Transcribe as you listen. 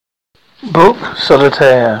Book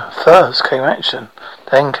Solitaire. First came action,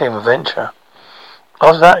 then came adventure.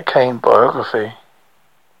 After that came biography.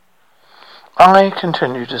 I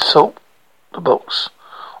continued to sort the books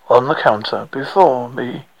on the counter before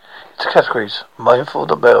me into categories, mindful of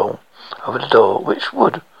the bell over the door, which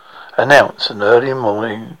would announce an early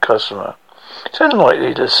morning customer. It's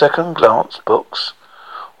unlikely the second glance books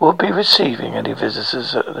would be receiving any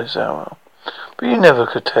visitors at this hour, but you never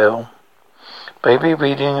could tell. Maybe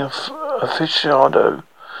reading aficionado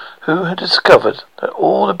who had discovered that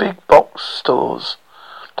all the big box stores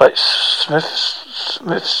like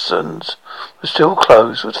Smithson's were still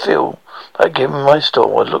closed would feel like giving my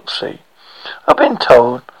store a look-see. I've been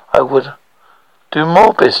told I would do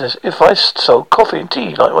more business if I sold coffee and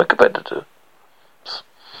tea like my competitors.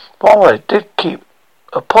 While I did keep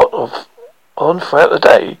a pot on throughout the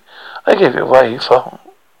day, I gave it away to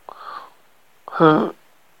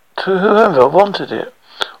whoever wanted it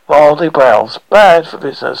while they browsed. Bad for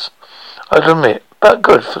business, I'd admit, but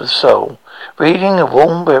good for the soul. Reading a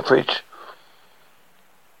warm beverage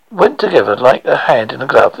went together like a hand in a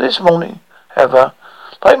glove. This morning, however,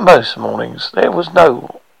 like most mornings, there was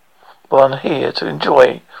no one here to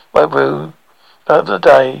enjoy my brew of the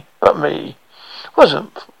day but me. It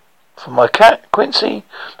wasn't for my cat, Quincy,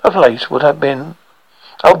 the place would have been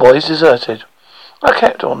otherwise deserted. I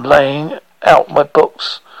kept on laying out my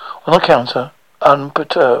books on the counter,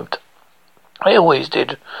 unperturbed. I always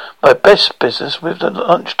did my best business with the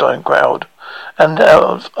lunchtime crowd and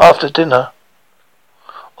after dinner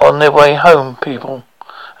on their way home people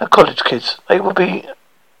and college kids. They would be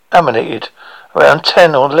emanated around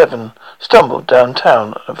 10 or 11, stumbled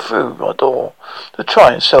downtown and through my door to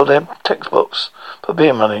try and sell their textbooks for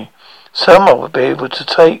beer money. Some I would be able to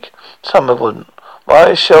take, some I wouldn't. While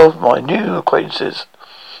I shelved my new acquaintances,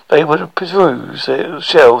 they would peruse their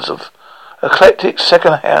shelves of eclectic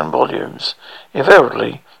second-hand volumes.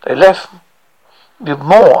 Invariably, they left with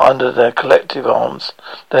more under their collective arms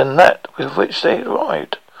than that with which they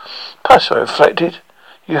arrived. Plus, I reflected,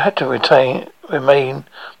 you had to remain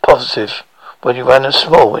positive when you ran a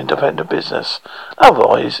small independent business.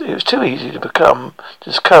 Otherwise, it was too easy to become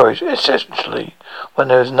discouraged, especially when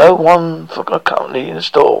there was no one for a company in the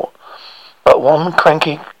store but one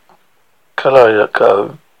cranky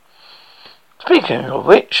calico. Speaking of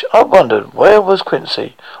which, I wondered, where was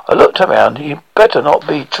Quincy? I looked around. He better not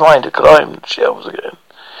be trying to climb the shelves again.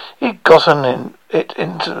 He'd gotten it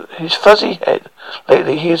into his fuzzy head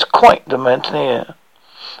lately. He is quite the mountaineer,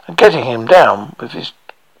 and getting him down from his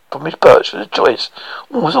perch was a choice.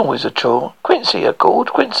 Was always a chore. Quincy, I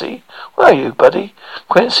called. Quincy, where are you, buddy?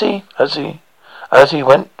 Quincy, as he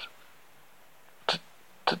went to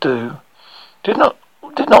do, did not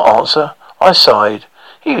answer. I sighed.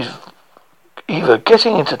 He was either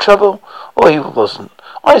getting into trouble or he wasn't.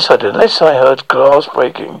 I decided unless I heard glass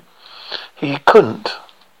breaking, he couldn't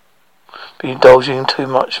be indulging in too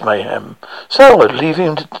much mayhem. So I'd leave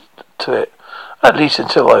him to it, at least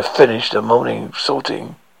until I finished the morning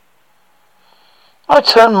sorting. I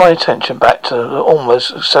turned my attention back to the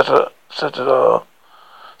almost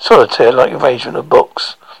solitaire-like arrangement of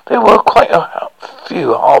books. There were quite a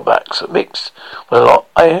few hardbacks mixed with a lot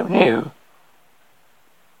I knew.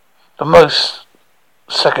 The most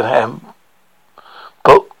second-hand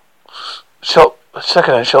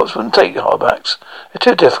shops wouldn't take hardbacks. They're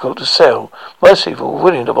too difficult to sell. Most people were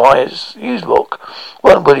willing to buy a used book,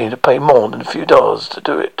 weren't willing to pay more than a few dollars to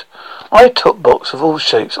do it. I took books of all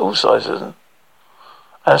shapes, all sizes,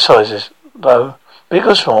 though big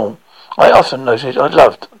or small. I often noted I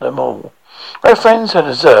loved them all. My friends had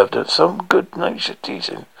observed that some good-natured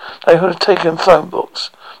teasing. They would have taken phone books.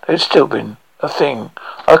 They'd still been a thing.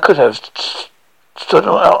 I could have stood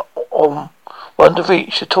on one to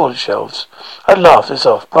reach the taller shelves. I laughed this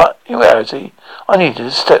off, but in reality, I needed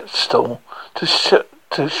a step stool to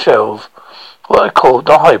shelve what I called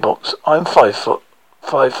the high box. I'm 5'4".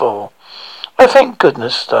 I thank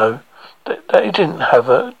goodness, though, that he didn't have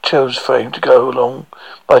a child's frame to go along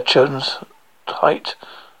by children's height.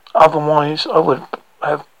 Otherwise, I would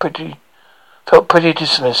have felt pretty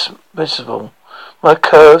dismissible. My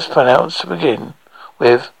curves, pronounced to begin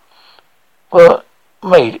with, were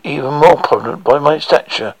made even more prominent by my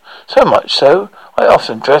stature, so much so I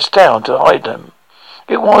often dressed down to hide them.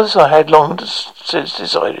 It was, I had long since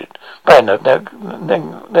decided, plan of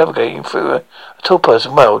navigating through a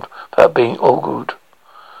tall-person world without being ogled.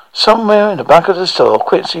 Somewhere in the back of the store,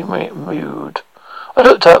 Quincy mewed. I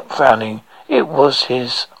looked up, frowning. It was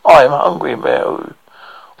his "I'm hungry" mew,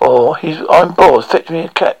 or his "I'm bored, fetch me a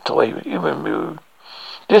cat toy" human mew.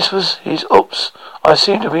 This was his "oops, I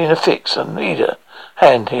seem to be in a fix and need a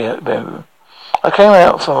hand here" mew. I came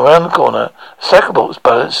out from around the corner. A sack box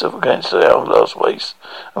balanced up against the hourglass waist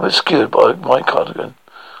and was skewered by my cardigan.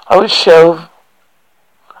 I would shelve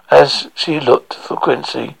as she looked for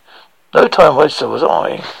Quincy. No time waster was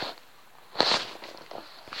I.